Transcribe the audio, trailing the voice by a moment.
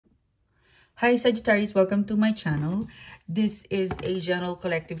Hi Sagittarius, welcome to my channel. This is a general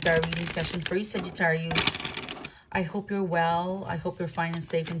collective tarot reading session for you Sagittarius. I hope you're well. I hope you're fine and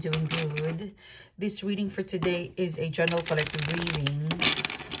safe and doing good. This reading for today is a general collective reading.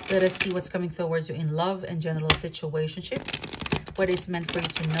 Let us see what's coming towards you in love and general situationship. What is meant for you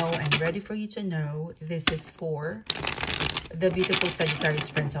to know and ready for you to know. This is for the beautiful Sagittarius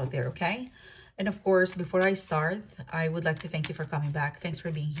friends out there, okay? And of course, before I start, I would like to thank you for coming back. Thanks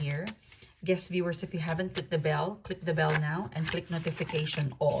for being here. Guest viewers, if you haven't clicked the bell, click the bell now and click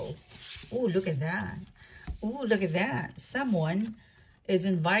notification all. Oh, look at that. Oh, look at that. Someone is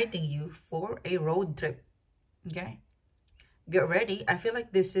inviting you for a road trip. Okay? Get ready. I feel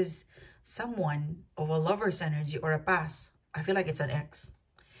like this is someone of a lover's energy or a past. I feel like it's an ex.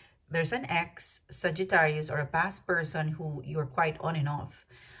 There's an ex, Sagittarius, or a past person who you're quite on and off.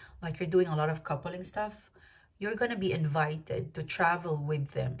 Like you're doing a lot of coupling stuff. You're going to be invited to travel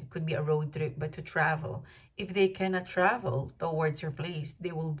with them. It could be a road trip, but to travel. If they cannot travel towards your place,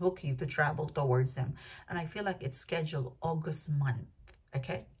 they will book you to travel towards them. And I feel like it's scheduled August month.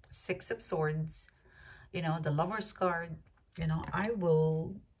 Okay? Six of Swords. You know, the Lover's card. You know, I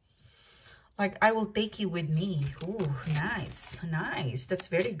will take you with me. Ooh, nice. Nice. That's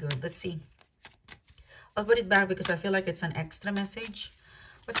very good. Let's see. I'll put it back because I feel like it's an extra message.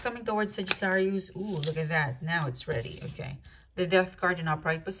 What's coming towards Sagittarius? Ooh, look at that. Now it's ready. Okay. The Death card in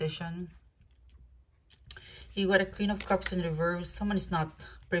upright position. You got a Queen of Cups in reverse. Someone is not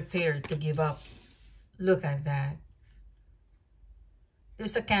prepared to give up. Look at that.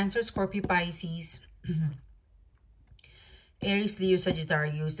 There's a Cancer, Scorpio, Pisces. Aries, Leo,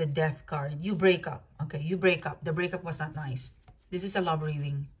 Sagittarius. The Death card. You break up. Okay, you break up. The breakup was not nice. This is a love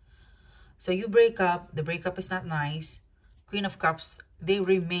reading. So you break up. The breakup is not nice. Queen of Cups, they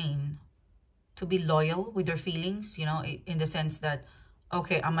remain to be loyal with their feelings, you know, in the sense that,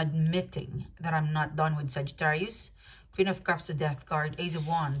 okay, I'm admitting that I'm not done with Sagittarius. Queen of Cups, the Death card. Ace of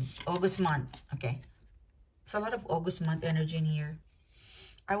Wands, August month, okay. There's a lot of August month energy in here.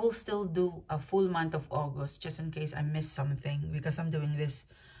 I will still do a full month of August just in case I miss something because I'm doing this,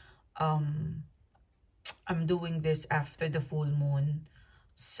 after the full moon.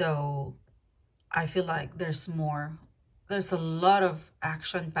 So I feel like there's a lot of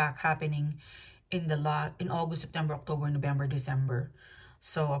action pack happening in August, September, October, November, December.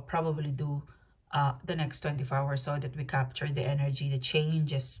 So I'll probably do the next 24 hours so that we capture the energy, the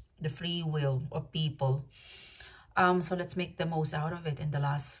changes, the free will of people. So let's make the most out of it in the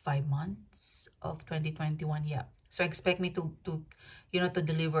last 5 months of 2021. Yeah. So expect me to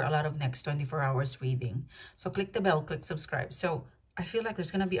deliver a lot of next 24 hours reading. So click the bell, click subscribe. So I feel like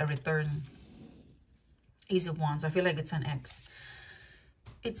there's gonna be a return. Ace of Wands. I feel like it's an ex.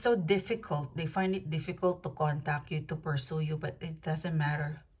 It's so difficult. They find it difficult to contact you, to pursue you, but it doesn't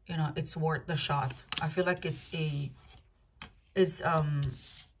matter. You know, it's worth the shot. I feel like it's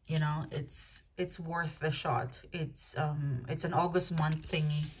worth the shot. It's an August month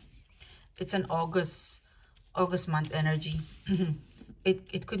thingy. It's an August month energy.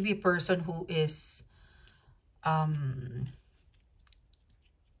 It could be a person who is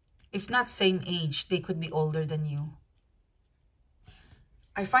if not same age, they could be older than you.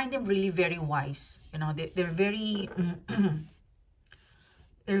 I find them really very wise. You know, they're very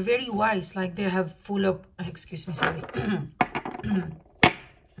they're very wise. Like they have full of, excuse me, sorry.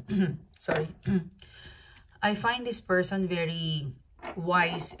 Sorry. I find this person very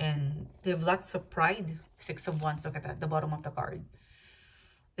wise and they have lots of pride. Six of Wands, look at that, the bottom of the card.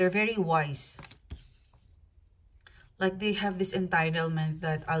 They're very wise. Like they have this entitlement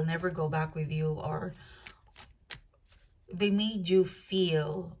that I'll never go back with you, or they made you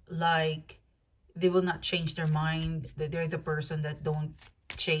feel like they will not change their mind, that they're the person that don't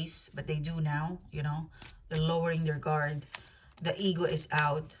chase, but they do now, you know. They're lowering their guard. The ego is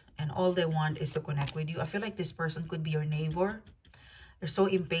out and all they want is to connect with you. I feel like this person could be your neighbor. They're so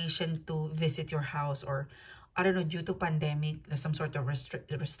impatient to visit your house, or I don't know, due to pandemic, there's some sort of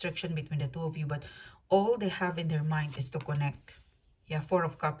restriction between the two of you, but all they have in their mind is to connect. Yeah, Four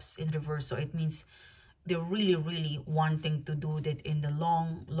of Cups in reverse. So it means they're really, really wanting to do that in the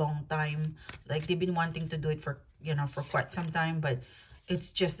long time. Like they've been wanting to do it for, you know, for quite some time, but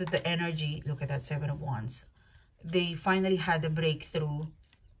it's just that the energy, look at that, Seven of Wands. They finally had a breakthrough.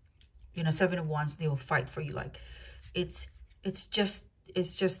 You know, Seven of Wands, they will fight for you. Like it's just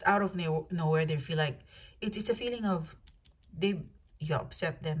out of nowhere. They feel like it's a feeling of you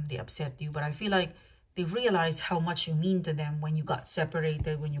upset them, they upset you, but I feel like they realize how much you mean to them when you got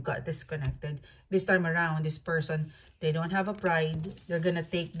separated, when you got disconnected. This time around, this person, they don't have a pride. They're gonna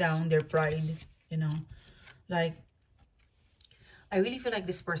take down their pride, you know. Like I really feel like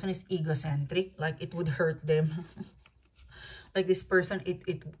this person is egocentric. Like it would hurt them. Like this person,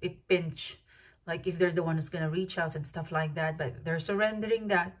 it pinch. Like if they're the one who's gonna reach out and stuff like that, but they're surrendering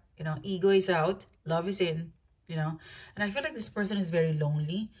that. You know, ego is out, love is in. You know, and I feel like this person is very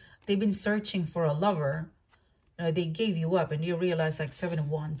lonely. They've been searching for a lover. You know, they gave you up, and you realize, like, 7 of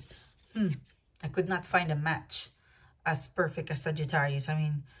Wands. I could not find a match as perfect as Sagittarius. I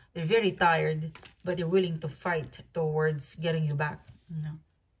mean, they're very tired, but they're willing to fight towards getting you back. You know,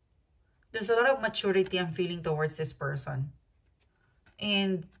 there's a lot of maturity I'm feeling towards this person.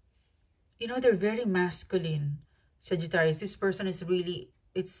 And, you know, they're very masculine, Sagittarius. This person is really,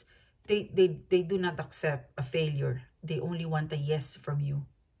 they do not accept a failure. They only want a yes from you.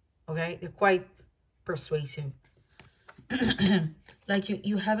 Okay? They're quite persuasive. Like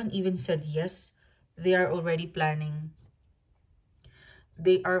you haven't even said yes. They are already planning.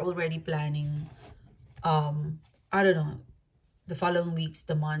 They are already planning, I don't know, the following weeks,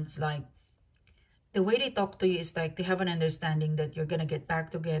 the months. Like, the way they talk to you is like they have an understanding that you're gonna get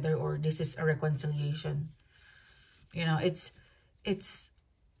back together, or this is a reconciliation. You know, it's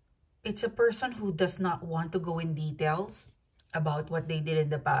a person who does not want to go in details about what they did in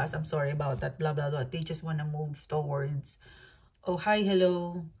the past. I'm sorry about that, blah, blah, blah. They just want to move towards, oh, hi,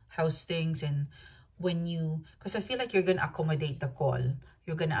 hello, how's things? And when you, because I feel like you're going to accommodate the call.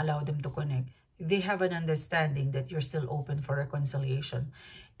 You're going to allow them to connect. They have an understanding that you're still open for reconciliation.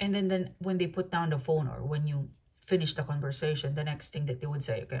 And then when they put down the phone, or when you finish the conversation, the next thing that they would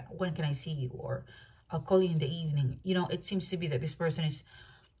say, okay, when can I see you? Or I'll call you in the evening. You know, it seems to be that this person is,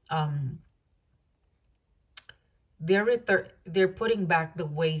 they're putting back the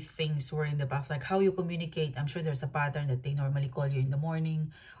way things were in the past, like how you communicate. I'm sure there's a pattern that they normally call you in the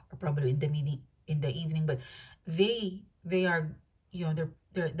morning, or probably in the evening, but they are, you know,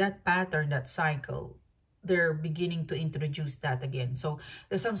 they're that pattern, that cycle, they're beginning to introduce that again. So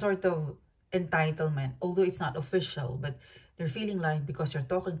there's some sort of entitlement, although it's not official, but they're feeling like, because you're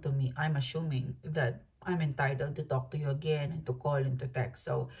talking to me, I'm assuming that I'm entitled to talk to you again, and to call and to text.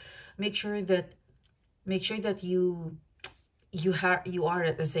 So make sure that you are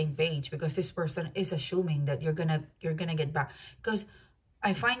at the same page, because this person is assuming that you're gonna get back. Because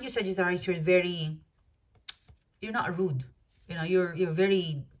I find you, Sagittarius, you're not rude. You know, you're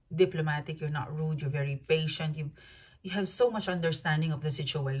very diplomatic. You're not rude. You're very patient. You have so much understanding of the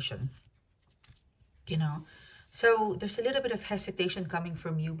situation. You know, so there's a little bit of hesitation coming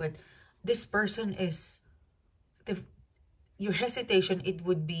from you, but this person is, your hesitation, it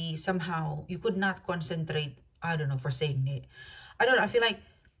would be somehow, you could not concentrate, I don't know, for saying it. I don't know, I feel like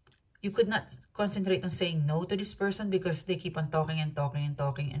you could not concentrate on saying no to this person, because they keep on talking and talking and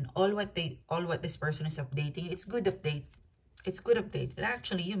talking, and all what this person is updating, it's good update. It's good update. And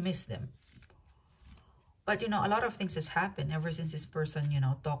actually, you miss them. But, you know, a lot of things has happened ever since this person, you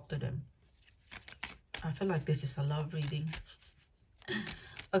know, talked to them. I feel like this is a love reading.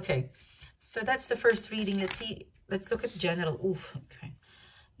 Okay, so that's the first reading. Let's see. Let's look at general. Oof. Okay.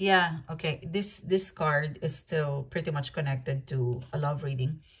 Yeah. Okay. This card is still pretty much connected to a love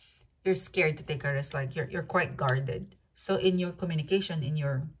reading. You're scared to take a risk. Like you're quite guarded. So in your communication, in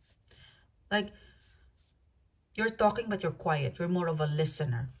your, like, you're talking, but you're quiet. You're more of a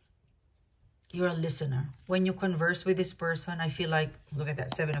listener. You're a listener. When you converse with this person, I feel like, look at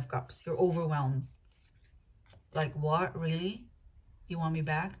that, 7 of Cups. You're overwhelmed. Like, what? Really? You want me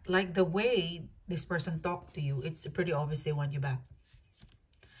back? Like, the way this person talked to you, it's pretty obvious they want you back.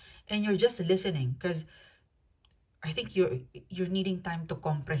 And you're just listening, because I think you're needing time to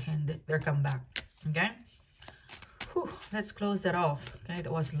comprehend their comeback. Okay? Whew, let's close that off. Okay,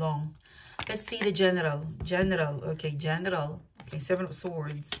 that was long. Let's see the general. General. Okay, general. Okay, 7 of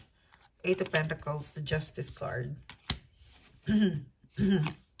Swords. 8 of Pentacles, the Justice card.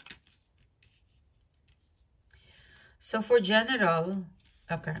 So for general,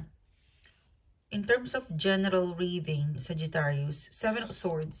 okay. In terms of general reading, Sagittarius, 7 of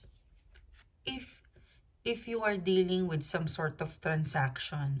Swords. If you are dealing with some sort of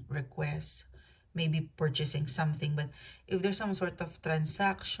transaction request, maybe purchasing something, but if there's some sort of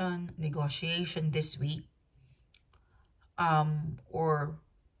transaction, negotiation this week,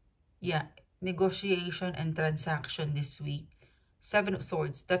 negotiation and transaction this week, 7 of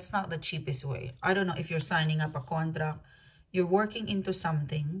Swords, that's not the cheapest way. I don't know if you're signing up a contract, you're working into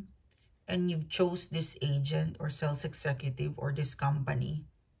something, and you chose this agent or sales executive or this company.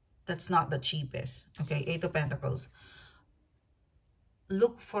 That's not the cheapest. Okay, 8 of Pentacles.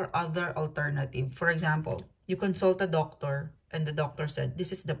 Look for other alternative. For example, you consult a doctor and the doctor said,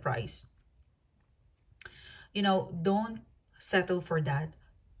 this is the price. You know, don't settle for that.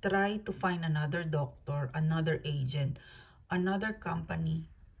 Try to find another doctor, another agent, another company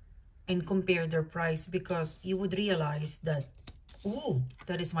and compare their price, because you would realize that, ooh,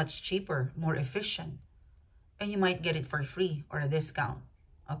 that is much cheaper, more efficient. And you might get it for free or a discount,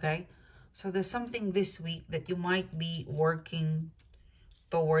 okay? So there's something this week that you might be working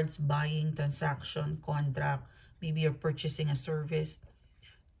towards buying, transaction, contract. Maybe you're purchasing a service.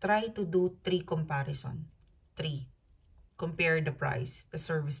 Try to do 3 comparison. 3. Compare the price, the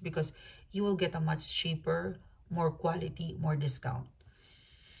service, because you will get a much cheaper, more quality, more discount.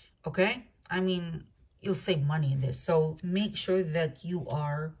 Okay? I mean, you'll save money in this. So make sure that you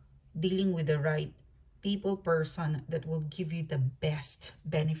are dealing with the right people, person that will give you the best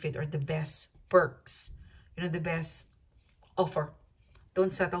benefit or the best perks. You know, the best offer.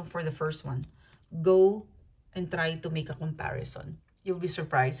 Don't settle for the first one. Go and try to make a comparison. You'll be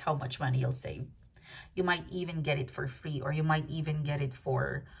surprised how much money you'll save. You might even get it for free, or you might even get it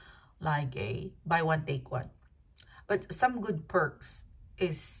for like a buy one, take one. But some good perks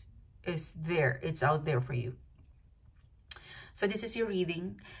is there. It's out there for you. So this is your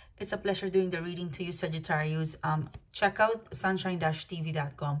reading. It's a pleasure doing the reading to you, Sagittarius. Check out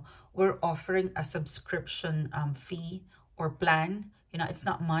sunshine-tv.com. We're offering a subscription fee or plan. You know, it's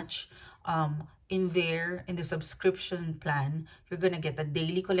not much. In the subscription plan, you're going to get a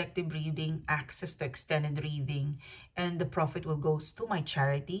daily collective reading, access to extended reading, and the profit will go to my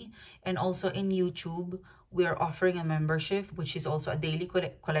charity. And also in YouTube, we are offering a membership, which is also a daily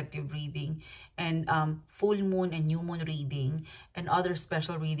collective reading, and full moon and new moon reading, and other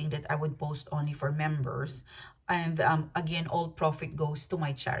special reading that I would post only for members. And again, all profit goes to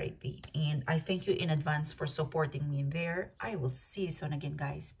my charity. And I thank you in advance for supporting me there. I will see you soon again,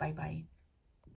 guys. Bye-bye.